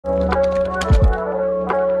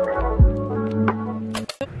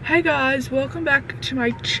Hey guys, welcome back to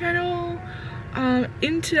my channel.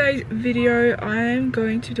 In today's video I am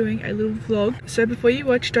going to be doing a little vlog, so before you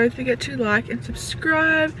watch don't forget to like and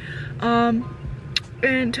subscribe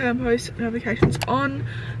and turn post notifications on.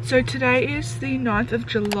 So today is the 9th of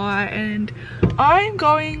July and I'm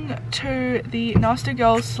going to the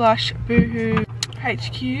NASTYGAL / BOOHOO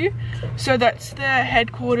HQ. So that's their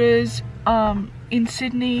headquarters in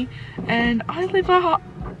Sydney, and I live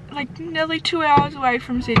like nearly 2 hours away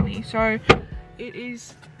from Sydney. So it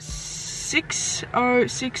is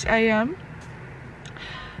 6:06 AM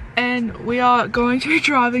and we are going to be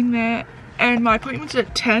driving there, and my appointment's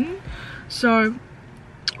at 10, so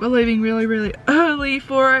we're leaving really early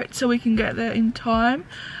for it so we can get there in time.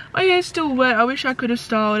 My hair's still wet. I wish I could have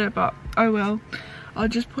styled it, but oh well. I'll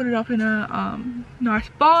just put it up in a nice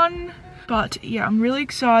bun. But yeah, I'm really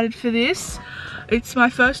excited for this. It's my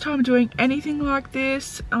first time doing anything like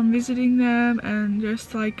this. I'm visiting them and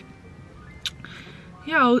just like,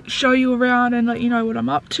 yeah, I'll show you around and let you know what I'm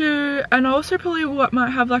up to. And I also probably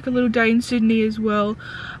might have like a little day in Sydney as well,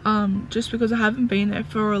 just because I haven't been there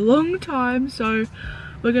for a long time. So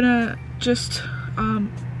we're gonna just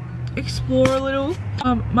explore a little.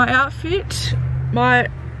 My outfit, my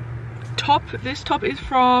top, this top is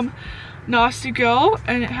from NASTYGAL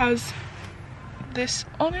and it has this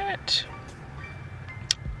on it.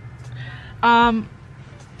 And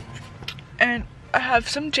I have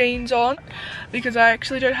some jeans on because I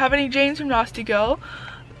actually don't have any jeans from NASTYGAL.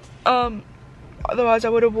 Otherwise I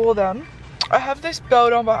would have wore them. I have this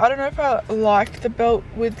belt on, but I don't know if I like the belt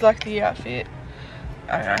with like the outfit.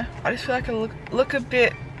 I don't know. I just feel like I look a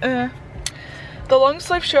bit. The long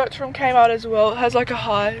sleeve shirt's from Canon as well. It has like a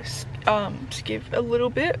high skiv a little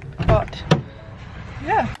bit, but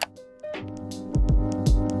yeah.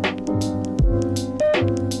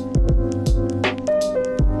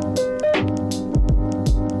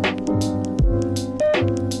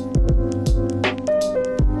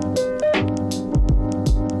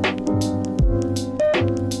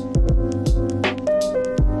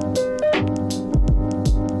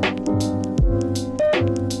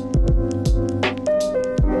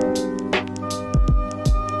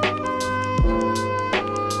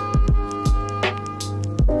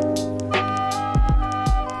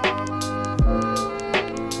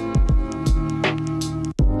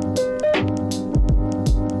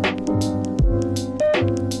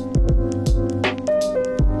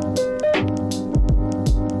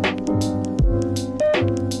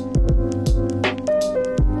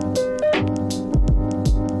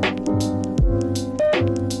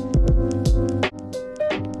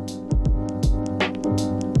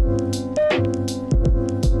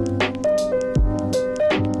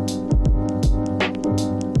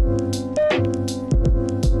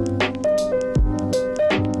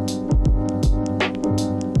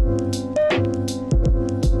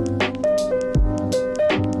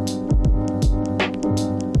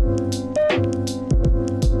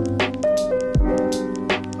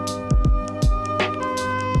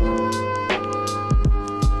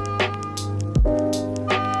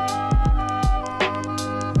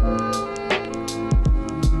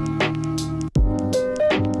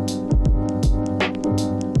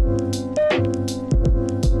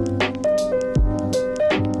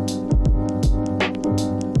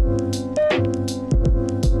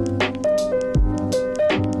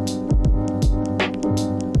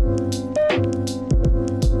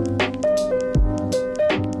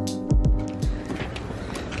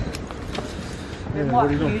 What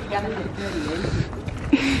are you doing?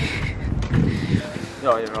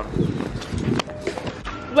 Yeah, you're on.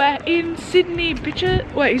 We're in Sydney,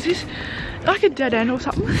 bitches. Wait, is this like a dead end or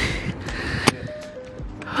something?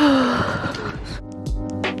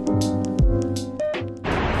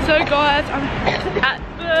 So guys, I'm at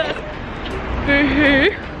the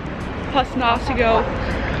BOOHOO plus NASTYGAL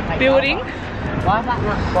building. Why is that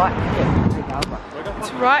not quite here?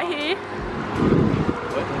 It's right here.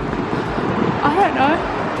 I don't know.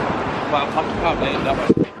 Well, I can't land that way.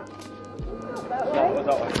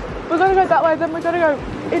 That way. We're gonna go that way, then we're gonna go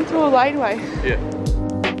into a laneway. Yeah.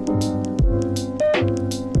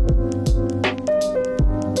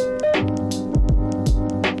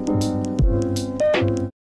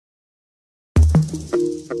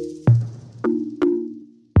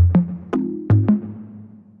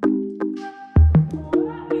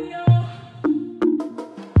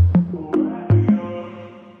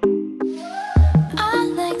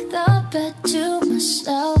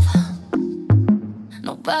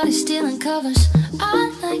 Nobody's stealing covers.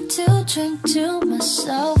 I like to drink to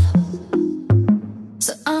myself,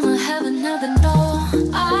 so I'ma have another no.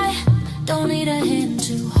 I don't need a hand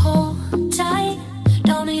to hold tight,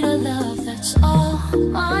 don't need a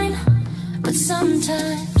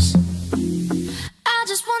sometimes I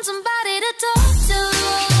just want somebody to talk to,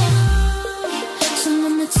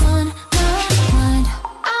 someone that's on my mind.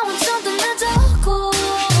 I want something that's all cool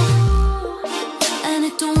and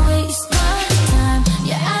it don't waste my time.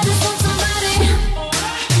 Yeah, I just want somebody,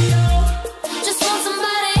 just want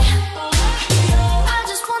somebody. I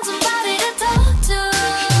just want somebody to talk to,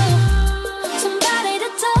 somebody to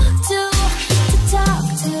talk to.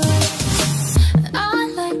 I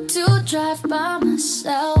like to drive by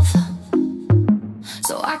myself,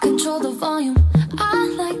 so I control the volume. I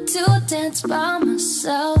like to dance by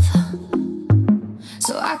myself,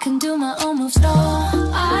 so I can do my own moves. No,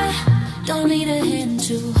 I don't need a hand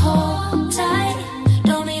to hold tight,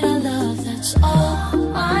 don't need a love that's all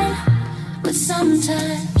mine. But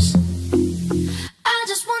sometimes I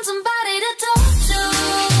just want somebody to talk to,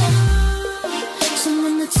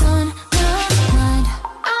 someone that's on my mind.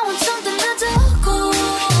 I want something that's all cool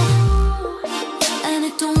and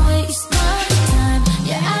it don't waste my time.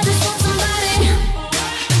 Yeah, I just want somebody,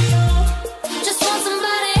 just want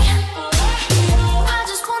somebody. I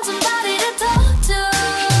just want somebody to talk to,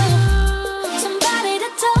 somebody to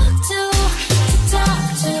talk to.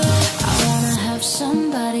 I wanna have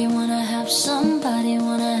somebody, wanna have somebody,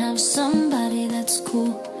 wanna have somebody that's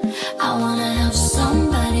cool. I wanna have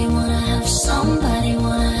somebody, wanna have somebody,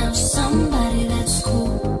 wanna have somebody that's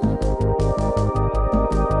cool.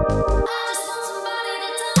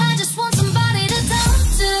 I just want somebody to talk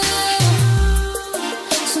to,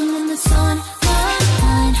 someone that's on my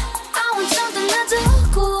mind. I want something that's all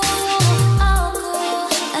cool,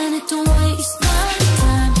 and it don't waste my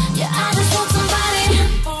time. Yeah, I just want somebody,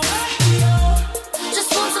 just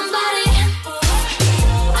want somebody.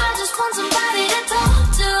 I just want somebody to talk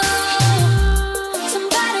to,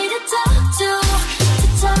 somebody to talk to.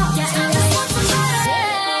 Yeah, I just want somebody,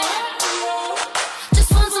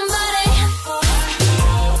 just want somebody.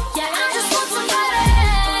 Yeah, I just want somebody,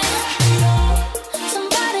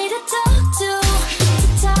 somebody to talk to.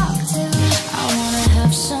 I wanna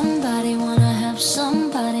have somebody, wanna have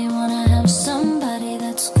somebody, wanna have somebody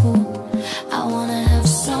that's cool. I wanna have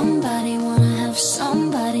somebody, wanna have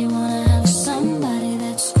somebody, wanna have somebody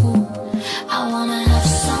that's cool. I wanna have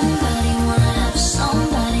somebody, wanna have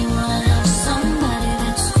somebody, wanna have somebody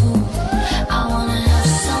that's cool. I wanna have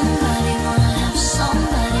somebody, wanna have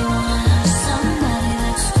somebody, wanna have somebody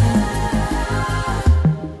that's cool.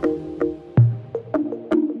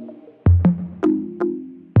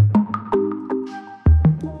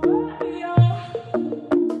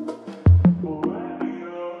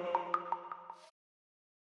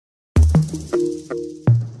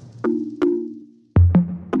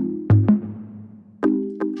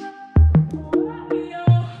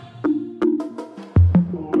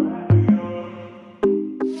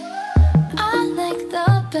 I like the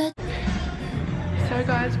bed. So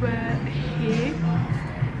guys, we're here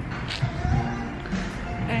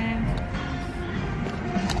and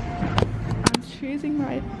I'm choosing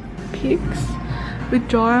my pics with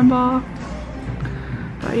Giant Bar.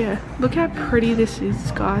 But yeah, look how pretty this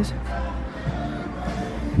is, guys.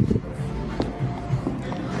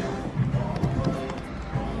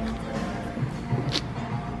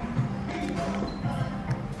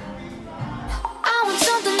 I want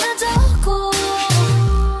something that's all cool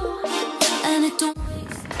and it don't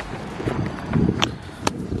waste.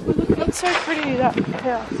 Look, that's so pretty, that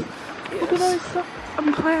house. Look at those stuff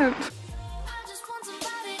and plants. I just want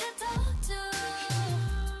somebody to talk to,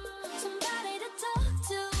 somebody to talk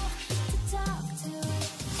to.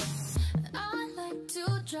 I like to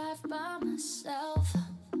drive by myself.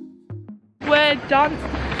 We're done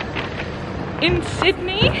in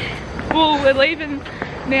Sydney. Well, we're leaving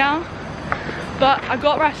now, but I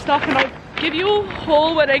got my stuff and I'll give you a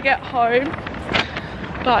haul when I get home.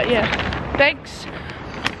 But yeah, thanks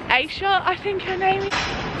Aisha, I think her name is,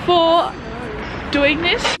 for doing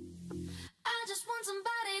this. I just want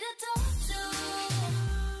somebody to talk to,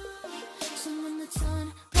 someone that's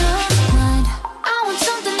on my mind. I want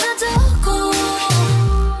something that's all cool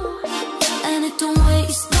and it don't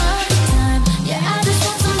waste my time. Yeah, I just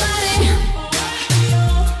want somebody,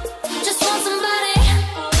 just want somebody.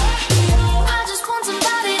 I just want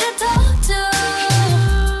somebody to talk to,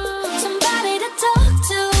 somebody to talk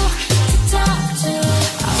to.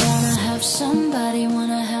 I wanna have somebody,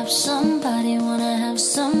 wanna have somebody, wanna have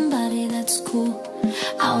somebody that's cool.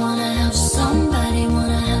 I wanna have somebody,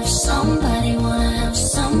 wanna have somebody, wanna have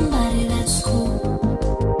somebody that's cool.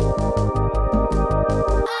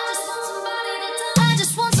 I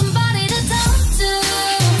just want somebody to talk to,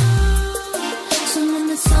 someone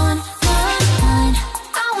that's on my mind.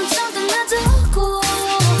 I want something that's all cool,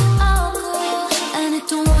 and it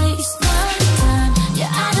don't waste my time.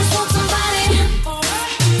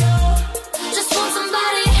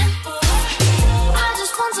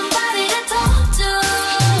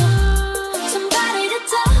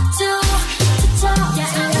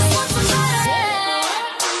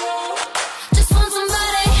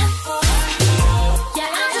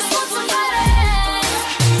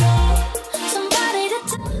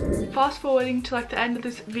 fast forwarding to like the end of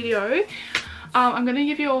this video, I'm gonna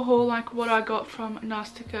give you a haul like what I got from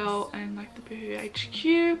NASTYGAL and like the BOOHOO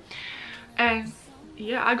HQ. And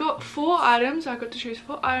yeah, I got 4 items. I got to choose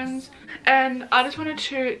 4 items, and I just wanted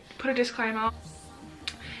to put a disclaimer.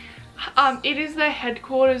 It is their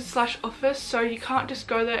headquarters / office, so you can't just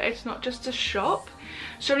go there. It's not just a shop.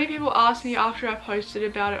 So many people asked me after I posted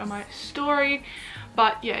about it on my story,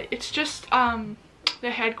 but yeah, it's just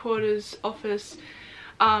their headquarters office,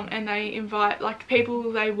 and they invite like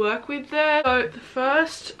people they work with there. So the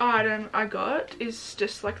first item I got is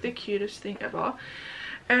just like the cutest thing ever,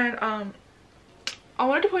 and I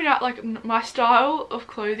wanted to point out like my style of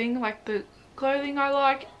clothing, like the clothing I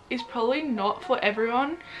like is probably not for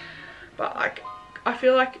everyone, but like I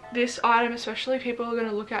feel like this item especially, people are going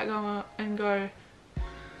to look at and go,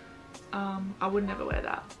 I would never wear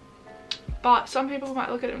that. But some people might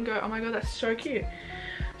look at it and go, oh my god, that's so cute.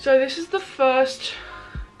 So this is the first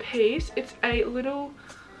piece. It's a little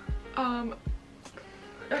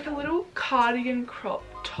like a little cardigan crop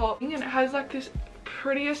top, and it has like this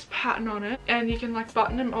prettiest pattern on it, and you can like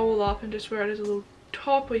button them all up and just wear it as a little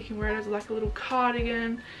top, or you can wear it as like a little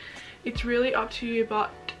cardigan. It's really up to you,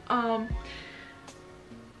 but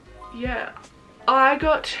yeah, I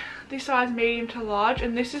got the size medium to large,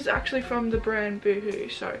 and this is actually from the brand BOOHOO.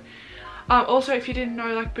 So also, if you didn't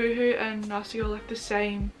know, like BOOHOO and NASTYGAL are like the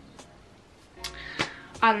same.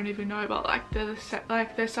 I don't even know, but like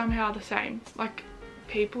they're somehow the same, like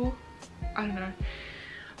people, I don't know.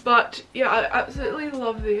 But yeah, I absolutely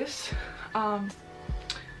love this.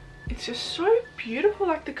 It's just so beautiful,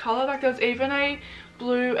 like the color. Like there was even a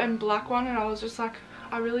blue and black one, and I was just like,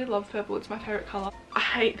 I really love purple. It's my favorite color. I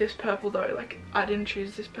hate this purple though. Like I didn't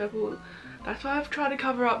choose this purple. That's why I've tried to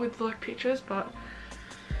cover up with like pictures. But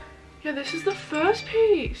yeah, this is the first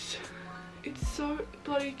piece. It's so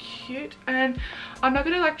bloody cute, and I'm not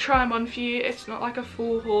gonna like try them on for you. It's not like a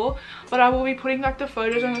full haul, but I will be putting like the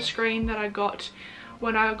photos on the screen that I got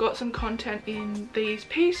when I got some content in these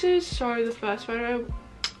pieces. So the first photo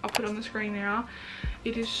I'll put on the screen now.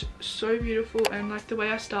 It is so beautiful, and like the way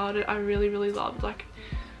I styled it, I really loved. Like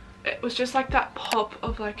it was just like that pop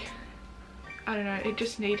of like, I don't know, it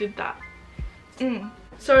just needed that.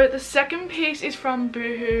 So the second piece is from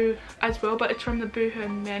BOOHOO as well, but it's from the BOOHOO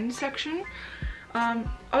men's section. I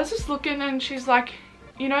was just looking, and she's like,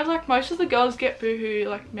 you know, like most of the girls get BOOHOO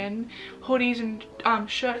like men hoodies and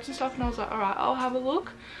shirts and stuff, and I was like, alright, I'll have a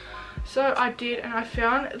look. So I did, and I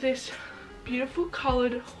found this beautiful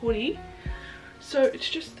coloured hoodie. So it's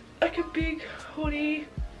just like a big hoodie.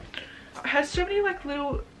 It has so many like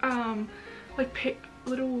little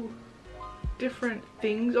little different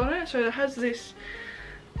things on it. So it has this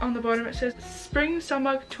on the bottom. It says Spring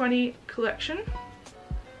Summer 20 collection,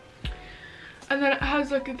 and then it has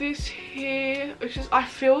like this here, which is, I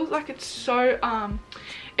feel like it's so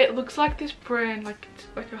it looks like this brand, like it's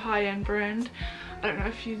like a high-end brand. I don't know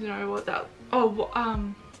if you know what that,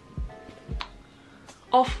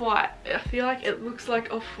 Off-White. I feel like it looks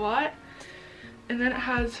like Off-White. And then it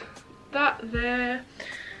has that there,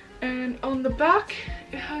 and on the back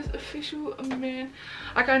it has official man.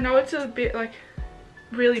 Like I know it's a bit like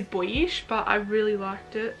really boyish, but I really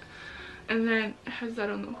liked it. And then it has that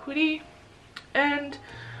on the hoodie, and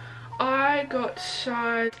I got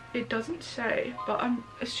size, it doesn't say, but I'm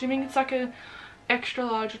assuming it's like a extra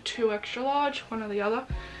large or 2 extra large, one or the other.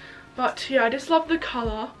 But yeah, I just love the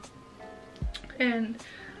color, and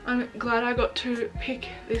I'm glad I got to pick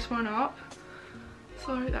this one up.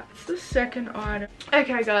 So that's the second item.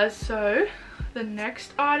 Okay guys, so the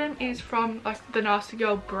next item is from like the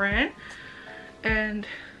NASTYGAL brand, and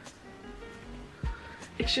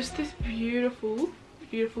it's just this beautiful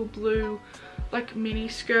blue like mini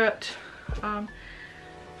skirt.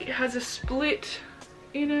 It has a split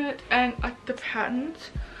in it, and like the patterns,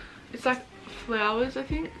 it's like flowers, I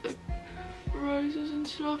think, like roses and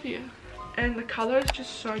stuff. Yeah, and the color is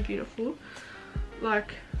just so beautiful.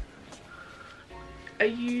 Like, are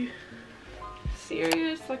you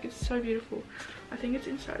serious? Like, it's so beautiful. I think it's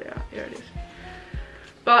inside out. There it is.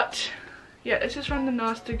 But yeah, this is from the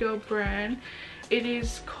NASTYGAL brand. It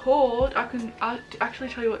is called, I'll actually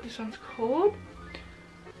tell you what this one's called.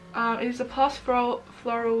 It is a plus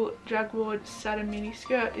floral jaguar satin mini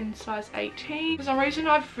skirt in size 18. For some reason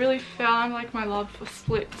I've really found like my love for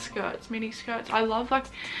split skirts, mini skirts. I've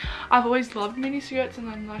always loved mini skirts, and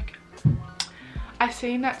then like I've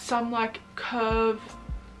seen that some like curve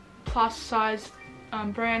plus size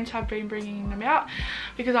brands have been bringing them out,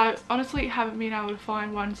 because I honestly haven't been able to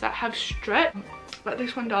find ones that have stretch, but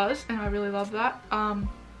this one does, and I really love that.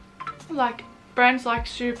 Like brands like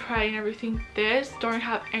Supre and everything, theirs don't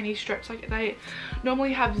have any stretch. Like they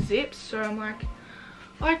normally have zips, so I'm like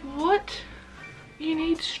what? You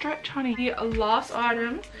need stretch, honey. The last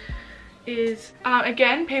item is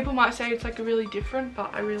again, people might say it's like really different,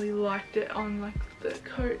 but I really liked it on like the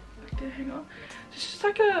coat. Like, hang on, it's just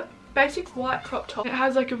like a basic white crop top. It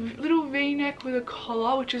has like a little v-neck with a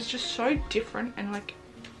collar, which is just so different and like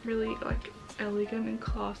really like elegant and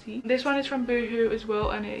classy. This one is from BOOHOO as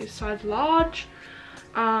well, and it is size large.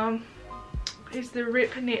 It's the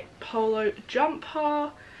rip knit polo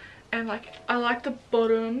jumper, and like I like the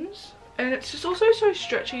bottoms, and it's just also so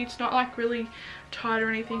stretchy. It's not like really tight or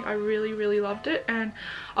anything. I really loved it, and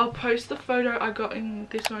I'll post the photo I got in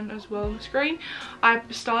this one as well on the screen. I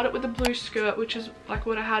started with a blue skirt, which is like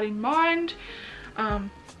what I had in mind,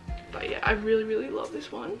 but yeah, I really love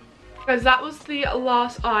this one. Guys, that was the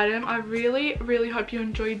last item. I really hope you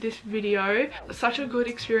enjoyed this video. Such a good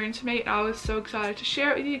experience for me, and I was so excited to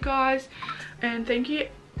share it with you guys. And thank you,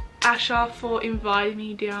 Asha, for inviting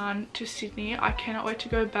me down to Sydney. I cannot wait to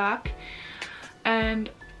go back, and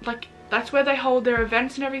like that's where they hold their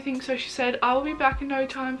events and everything. So she said I will be back in no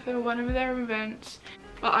time for one of their events.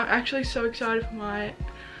 But I'm actually so excited for my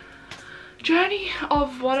journey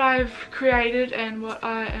of what I've created and what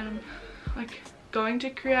I am like going to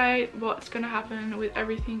create, what's going to happen with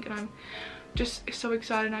everything, and I'm just so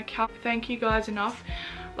excited. And I can't thank you guys enough,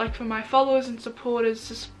 like for my followers and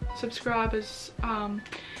supporters, subscribers,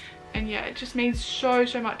 and yeah, it just means so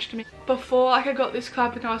much to me. Before like I got this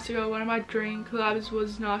collab with NASTYGAL, one of my dream collabs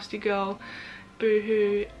was NASTYGAL,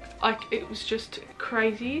 BOOHOO. Like it was just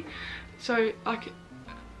crazy. So like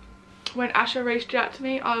when Asha reached out to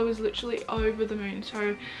me, I was literally over the moon.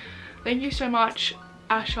 So thank you so much,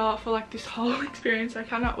 Asha, for like this whole experience. I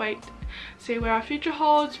cannot wait to see where our future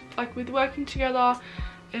holds, like with working together.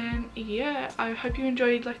 And yeah, I hope you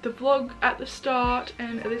enjoyed like the vlog at the start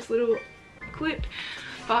and this little clip.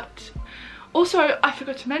 But also I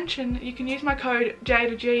forgot to mention, you can use my code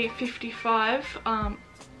JadaG55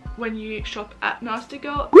 when you shop at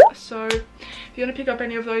NASTYGAL. So if you want to pick up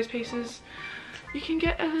any of those pieces, you can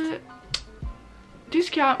get a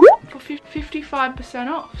discount for 55%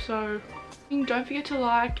 off. So don't forget to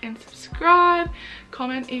like and subscribe,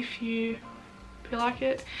 comment if you feel like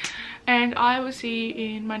it, and I will see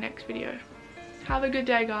you in my next video. Have a good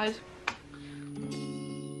day, guys.